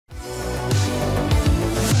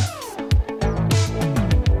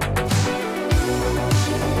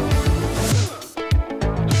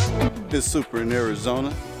It's Super in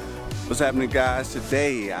Arizona. What's happening, guys?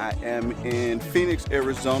 Today I am in Phoenix,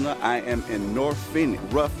 Arizona. I am in North Phoenix,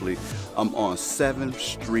 roughly. I'm on 7th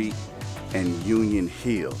Street and Union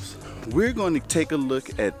Hills. We're going to take a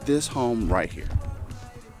look at this home right here.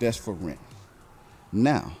 That's for rent.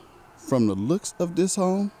 Now, from the looks of this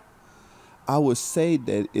home, I would say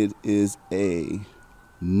that it is a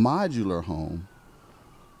modular home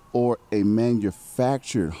or a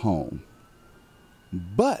manufactured home.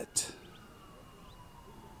 But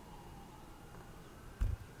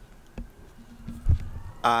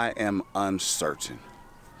I am uncertain.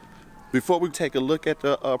 Before we take a look at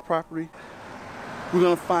the property, we're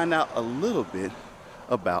gonna find out a little bit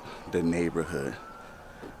about the neighborhood.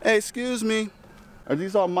 Hey, excuse me, are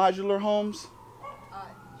these all modular homes?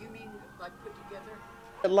 You mean like put together?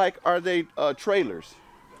 Like, are they trailers?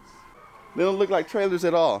 Yes. They don't look like trailers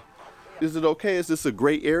at all. Yeah. Is it okay? Is this a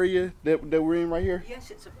great area that we're in right here?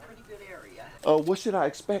 Yes, it's a pretty good area. What should I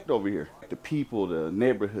expect over here? The people, the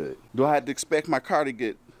neighborhood. Do I have to expect my car to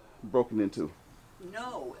get broken into?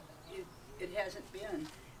 No, it hasn't been.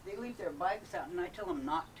 They leave their bikes out, and I tell them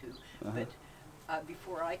not to. But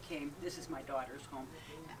before I came, this is my daughter's home,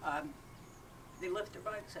 they left their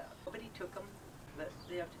bikes out. Nobody took them, but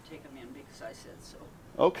they have to take them in because I said so.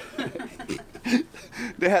 Okay.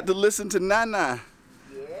 They had to listen to Nana.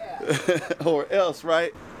 Yeah. Or else,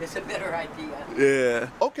 right? It's a better idea. Yeah.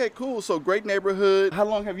 Okay, cool. So great neighborhood. How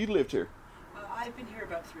long have you lived here? I've been here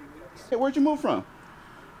about 3 weeks. Hey, where'd you move from?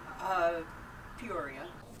 Peoria.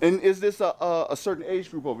 And is this a certain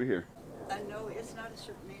age group over here? No, it's not a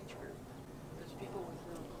certain age group. There's people with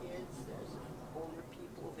little kids, there's older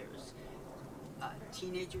people, there's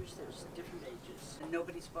teenagers, there's different ages. And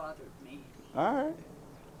nobody's bothered me. All right.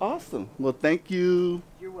 Awesome. Well, thank you.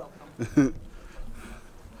 You're welcome.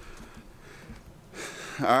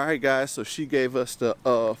 All right, guys, so she gave us the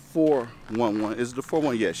 411. Is it the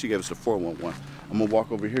 411? Yeah, she gave us the 411. I'm gonna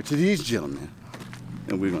walk over here to these gentlemen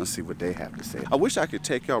and we're gonna see what they have to say. I wish I could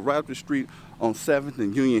take y'all right up the street on 7th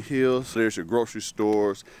and Union Hills. There's your grocery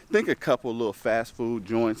stores. Think a couple little fast food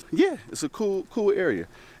joints. Yeah, it's a cool area.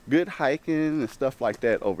 Good hiking and stuff like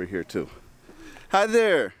that over here too. Hi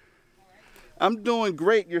there. I'm doing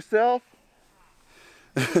great. Yourself?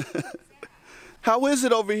 How is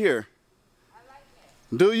it over here?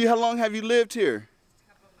 Do you? How long have you lived here? A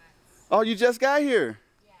couple months. Oh, you just got here?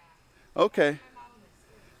 Yeah. Okay. My mom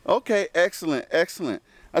was Okay, excellent, excellent.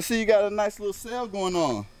 I see you got a nice little sale going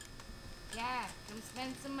on. here. Yeah, come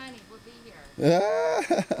spend some money. We'll be here. Ah. Oh,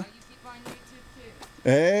 you keep on YouTube too.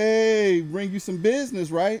 Hey, bring you some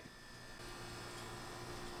business, right?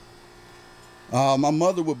 My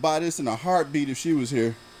mother would buy this in a heartbeat if she was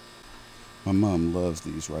here. My mom loves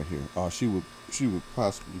these right here. Oh, she would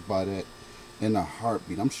possibly buy that in a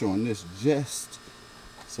heartbeat. I'm showing this just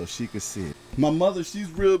so she could see it. My mother,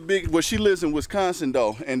 she's real big. Well, she lives in Wisconsin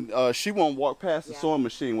though, and she won't walk past the sewing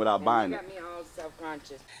machine without buying it. You got me all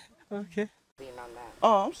self-conscious. Okay. Being on that.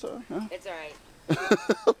 Oh, I'm sorry. Huh? It's all right.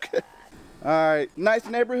 Okay. All right. Nice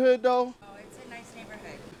neighborhood though. Oh, it's a nice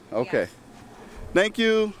neighborhood. Okay. Yes. Thank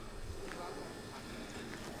you.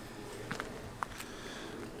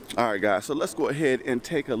 All right, guys. So let's go ahead and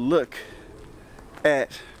take a look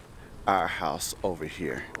at our house over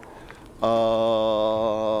here.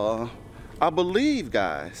 I believe,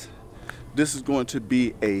 guys, this is going to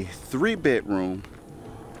be a 3-bedroom,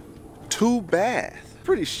 2-bath.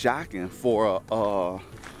 Pretty shocking for a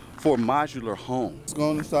modular home. Let's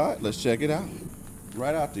go inside. Let's check it out.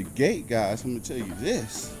 Right out the gate, guys, I'm gonna tell you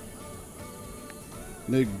this.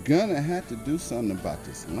 They're gonna have to do something about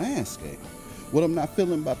this landscape. What I'm not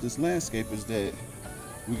feeling about this landscape is that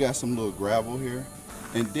we got some little gravel here,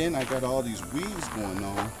 and then I got all these weeds going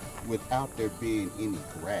on without there being any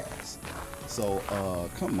grass. So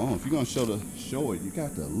come on, if you're gonna show it, you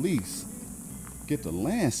got to at least get the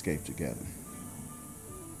landscape together.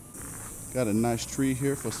 Got a nice tree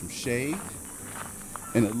here for some shade,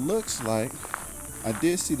 and it looks like I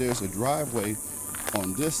did see there's a driveway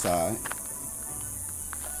on this side,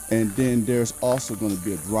 and then there's also going to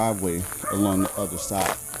be a driveway along the other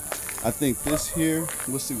side. I think this here,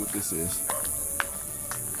 let's see what this is.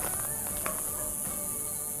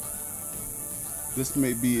 This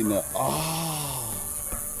may be in the,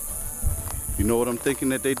 you know what I'm thinking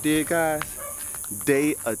that they did, guys?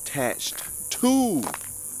 They attached 2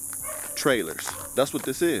 trailers. That's what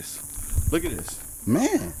this is. Look at this.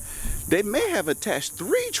 Man, they may have attached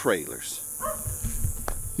 3 trailers.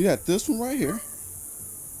 You got this one right here,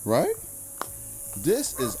 right?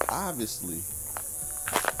 This is obviously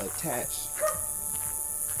attached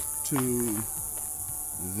to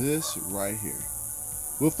this right here.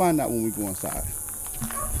 We'll find out when we go inside.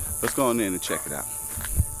 Let's go on in and check it out.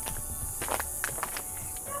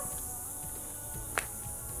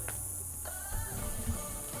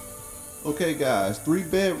 Okay guys,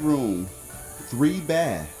 3-bedroom,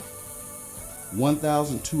 3-bath,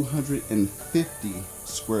 1,250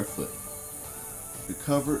 square foot. The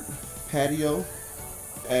covered patio,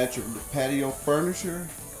 add your patio furniture,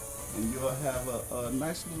 and you'll have a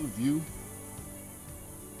nice little view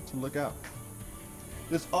to look out.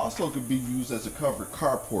 This also could be used as a covered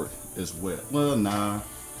carport as well. Well, nah,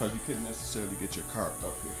 because you couldn't necessarily get your car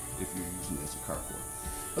up here if you're using it as a carport.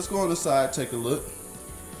 Let's go on the side, take a look.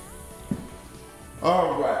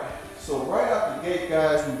 All right, so right out the gate,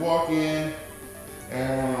 guys, we walk in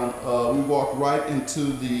and we walk right into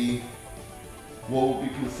the, what would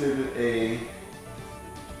be considered a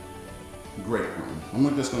great room.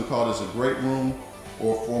 I'm just gonna call this a great room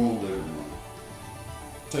or formal living room.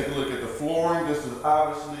 Take a look at the flooring. This is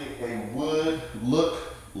obviously a wood look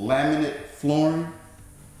laminate flooring.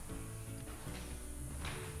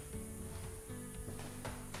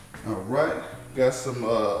 All right, got some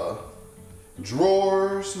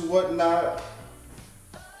drawers and whatnot.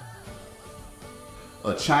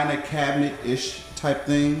 A china cabinet-ish type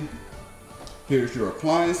thing. Here's your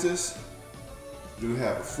appliances. You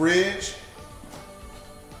have a fridge.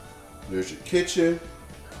 There's your kitchen.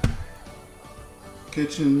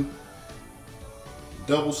 Kitchen,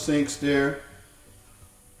 double sinks there.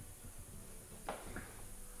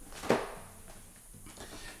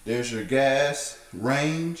 There's your gas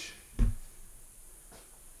range,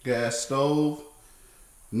 gas stove.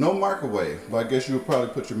 No microwave, but I guess you would probably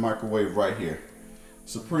put your microwave right here.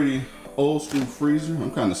 It's a pretty old school freezer.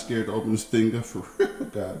 I'm kind of scared to open this thing up for real.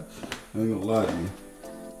 God, I ain't gonna lie to you.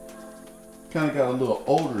 Kind of got a little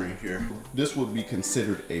older in here. This would be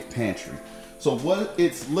considered a pantry. So what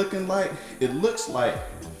it's looking like, it looks like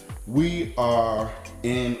we are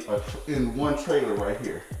in one trailer right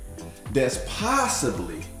here that's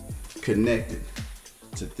possibly connected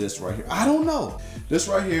to this right here. I don't know. This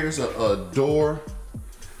right here is a door,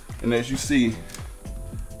 and as you see,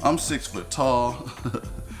 I'm 6 foot tall.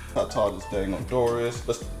 How tall this dang on door is.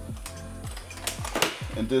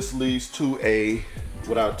 And this leads to a,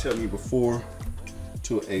 what I was telling you before,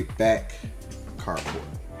 to a back carport.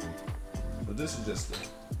 But this is just,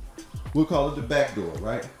 we'll call it the back door,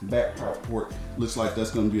 right? Back carport. Looks like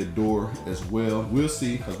that's gonna be a door as well. We'll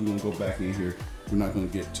see, because we're gonna go back in here. We're not gonna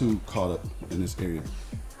get too caught up in this area.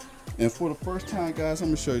 And for the first time, guys, I'm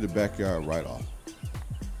gonna show you the backyard right off.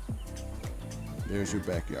 There's your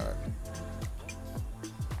backyard.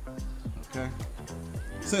 Okay?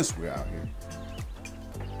 Since we're out here.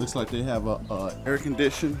 Looks like they have a air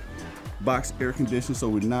condition, box air condition, so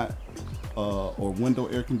we're not, or window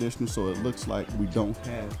air conditioner, so it looks like we don't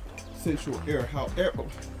have central air.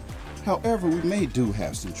 However, we may do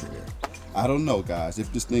have central air. I don't know, guys,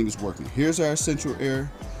 if this thing is working. Here's our central air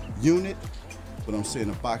unit, but I'm seeing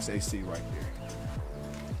a box AC right there.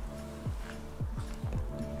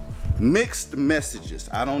 Mixed messages.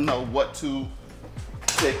 I don't know what to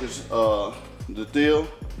take this, the deal,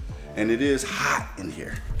 and it is hot in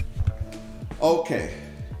here. Okay,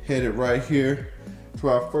 headed right here to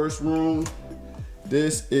our first room.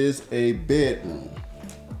 This is a bedroom.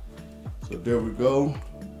 So there we go.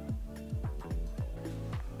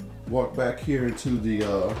 Walk back here into the,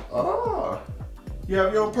 you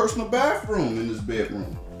have your own personal bathroom in this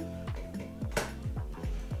bedroom.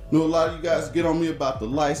 Know a lot of you guys get on me about the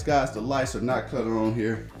lights, guys. The lights are not cut on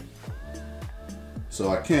here. So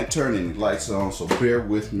I can't turn any lights on, so bear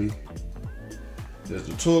with me. There's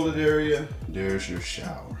the toilet area, there's your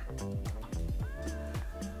shower.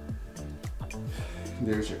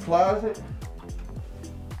 There's your closet.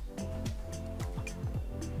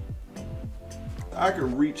 I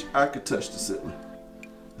could touch the ceiling.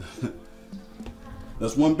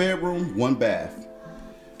 That's one bedroom, one bath.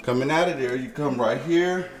 Coming out of there, you come right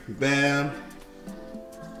here, bam.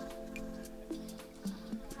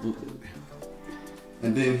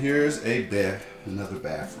 And then here's a bed, another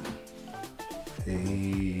bathroom.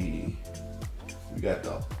 Hey, we got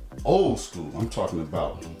the old school, I'm talking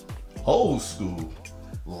about old school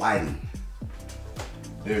lighting.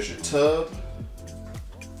 There's your tub.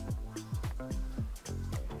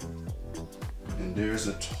 And there's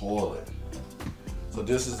a toilet. So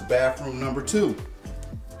this is bathroom number 2.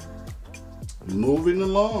 Moving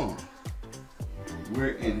along,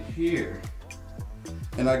 we're in here.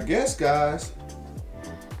 And I guess, guys,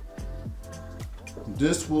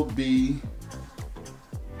 this will be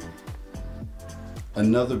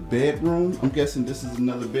another bedroom. I'm guessing this is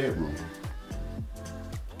another bedroom.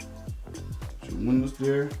 Your windows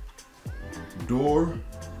there, door,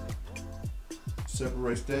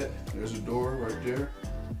 separates that. There's a door right there.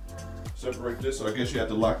 Separate this, so I guess you have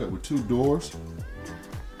to lock up with 2 doors.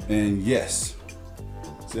 And yes,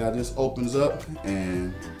 see how this opens up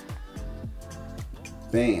and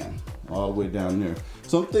bam, all the way down there.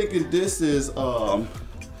 So I'm thinking this is probably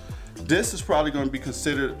going to be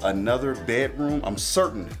considered another bedroom. I'm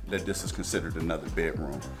certain that this is considered another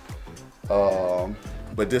bedroom.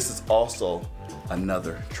 But this is also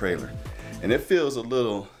another trailer. And it feels a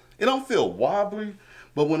little, it don't feel wobbly,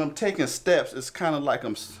 but when I'm taking steps, it's kind of like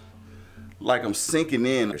I'm sinking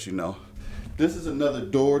in, as you know. This is another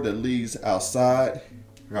door that leads outside.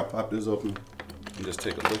 Here, I'll pop this open and just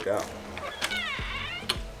take a look out.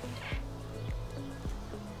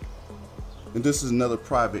 And this is another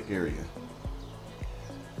private area.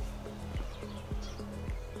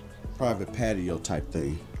 Private patio type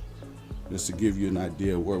thing. Just to give you an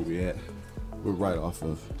idea of where we're at. We're right off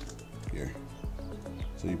of here.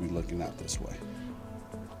 So you'll be looking out this way.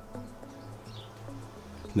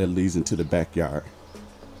 That leads into the backyard.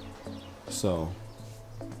 So,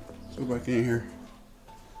 let's go back in here.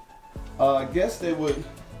 I guess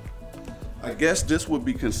this would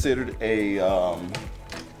be considered a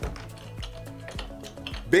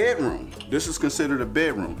bedroom. This is considered a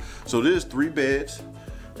bedroom. So there's 3 beds.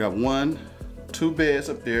 Got 1, 2 beds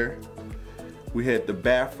up there. We had the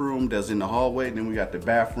bathroom that's in the hallway, and then we got the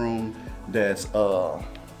bathroom that's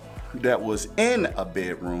that was in a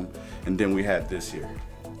bedroom, and then we had this here.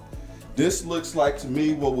 This looks like to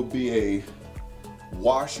me what would be a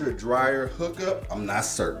washer dryer hookup. I'm not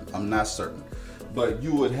certain. But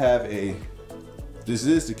you would have a, this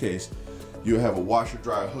is the case, you'll have a washer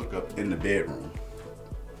dryer hookup in the bedroom.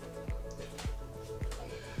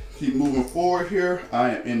 Keep moving forward here.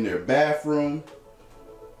 I am in their bathroom.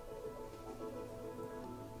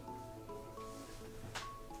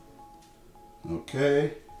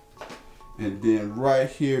 Okay. And then right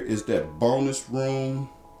here is that bonus room.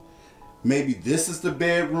 Maybe this is the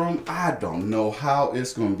bedroom. I don't know how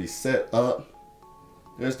it's going to be set up.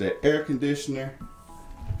 There's the air conditioner.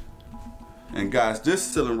 And guys, this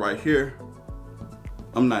ceiling right here,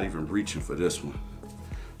 I'm not even reaching for this one.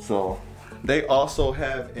 So they also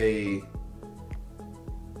have a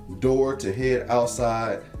door to head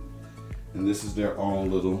outside. And this is their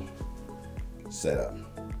own little setup.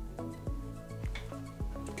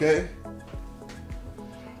 Okay.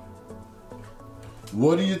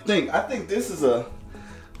 What do you think? I think this is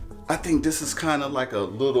kind of like a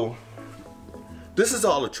little, this is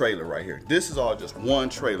all a trailer right here. This is all just one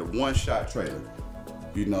trailer, one shot trailer,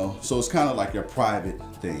 you know? So it's kind of like your private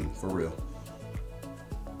thing, for real.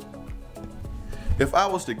 If I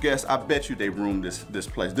was to guess, I bet you they roomed this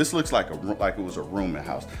place. This looks like it was a rooming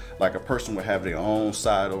house. Like a person would have their own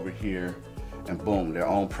side over here, and boom, their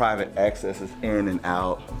own private accesses in and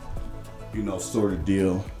out, you know, sort of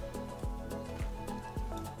deal.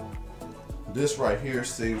 This right here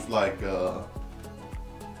seems like an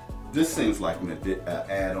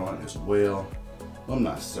add-on as well. I'm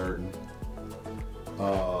not certain.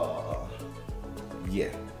 Yeah.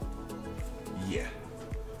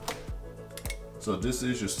 So this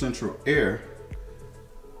is your central air.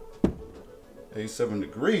 87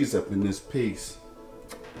 degrees up in this piece.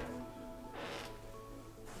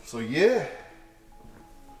 So yeah.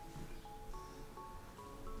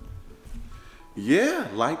 Yeah,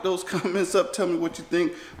 like those comments up. Tell me what you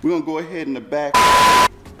think. We're gonna go ahead in the back. I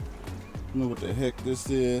don't know what the heck this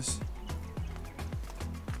is.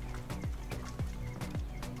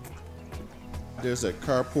 There's a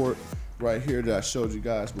carport right here that I showed you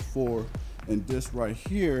guys before. And this right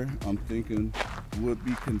here, I'm thinking would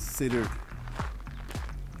be considered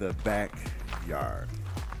the backyard.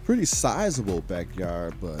 Pretty sizable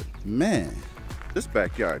backyard, but man, this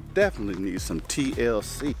backyard definitely needs some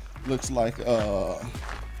TLC. Looks like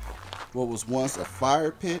what was once a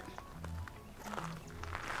fire pit.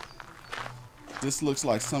 This looks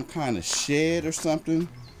like some kind of shed or something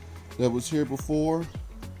that was here before.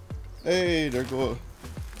 Hey, there go.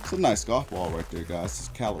 It's a nice golf ball right there, guys. It's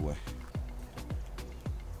Callaway.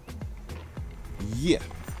 Yeah.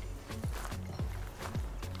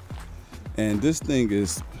 And this thing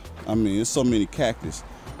is, I mean, there's so many cactus.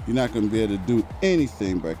 You're not gonna be able to do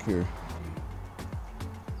anything back here.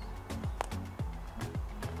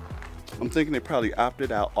 I'm thinking they probably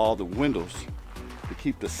opted out all the windows to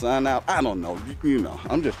keep the sun out. I don't know, you know,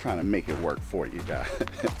 I'm just trying to make it work for you guys.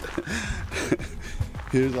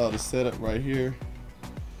 Here's all the setup right here.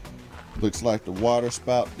 Looks like the water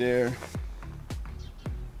spout there.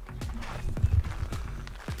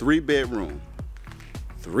 3 bedroom,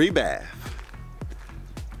 3 bath,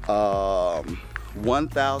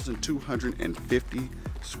 1,250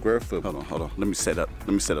 square foot. Hold on. Let me set up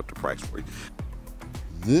the price for you.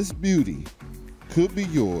 This beauty could be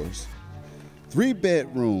yours.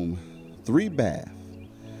 3-bedroom, 3-bath,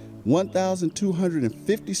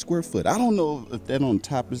 1,250 square foot. I don't know if that on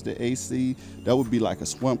top is the AC. That would be like a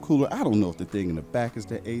swamp cooler. I don't know if the thing in the back is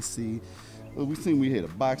the AC. But we seen we had a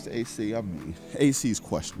box to AC. I mean, AC is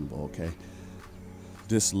questionable, okay?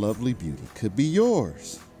 This lovely beauty could be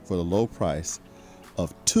yours for the low price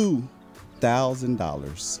of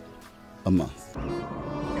 $2,000 a month.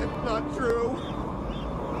 It's not true.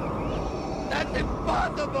 That's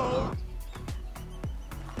impossible.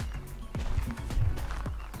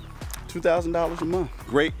 $2,000 a month.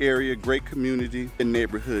 Great area, great community, a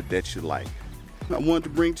neighborhood that you like. I wanted to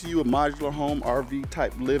bring to you a modular home, RV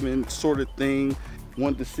type living sort of thing.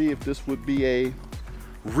 Wanted to see if this would be a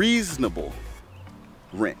reasonable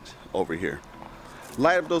rent over here.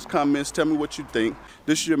 Light up those comments, tell me what you think.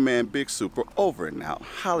 This is your man, Big Super, over and out.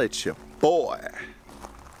 Holla at your boy.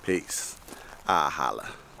 Peace. I holla.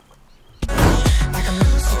 Like a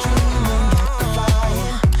lucid dream, I'm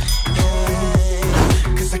flying,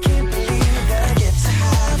 yeah. 'Cause I can't believe that I get to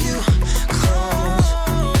have you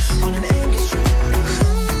close on an endless route of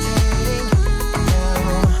levitating.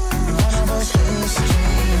 You're one of those lucid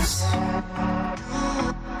dreams.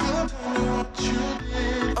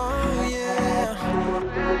 Oh yeah,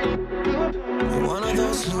 you're one of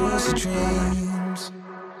those lucid dreams.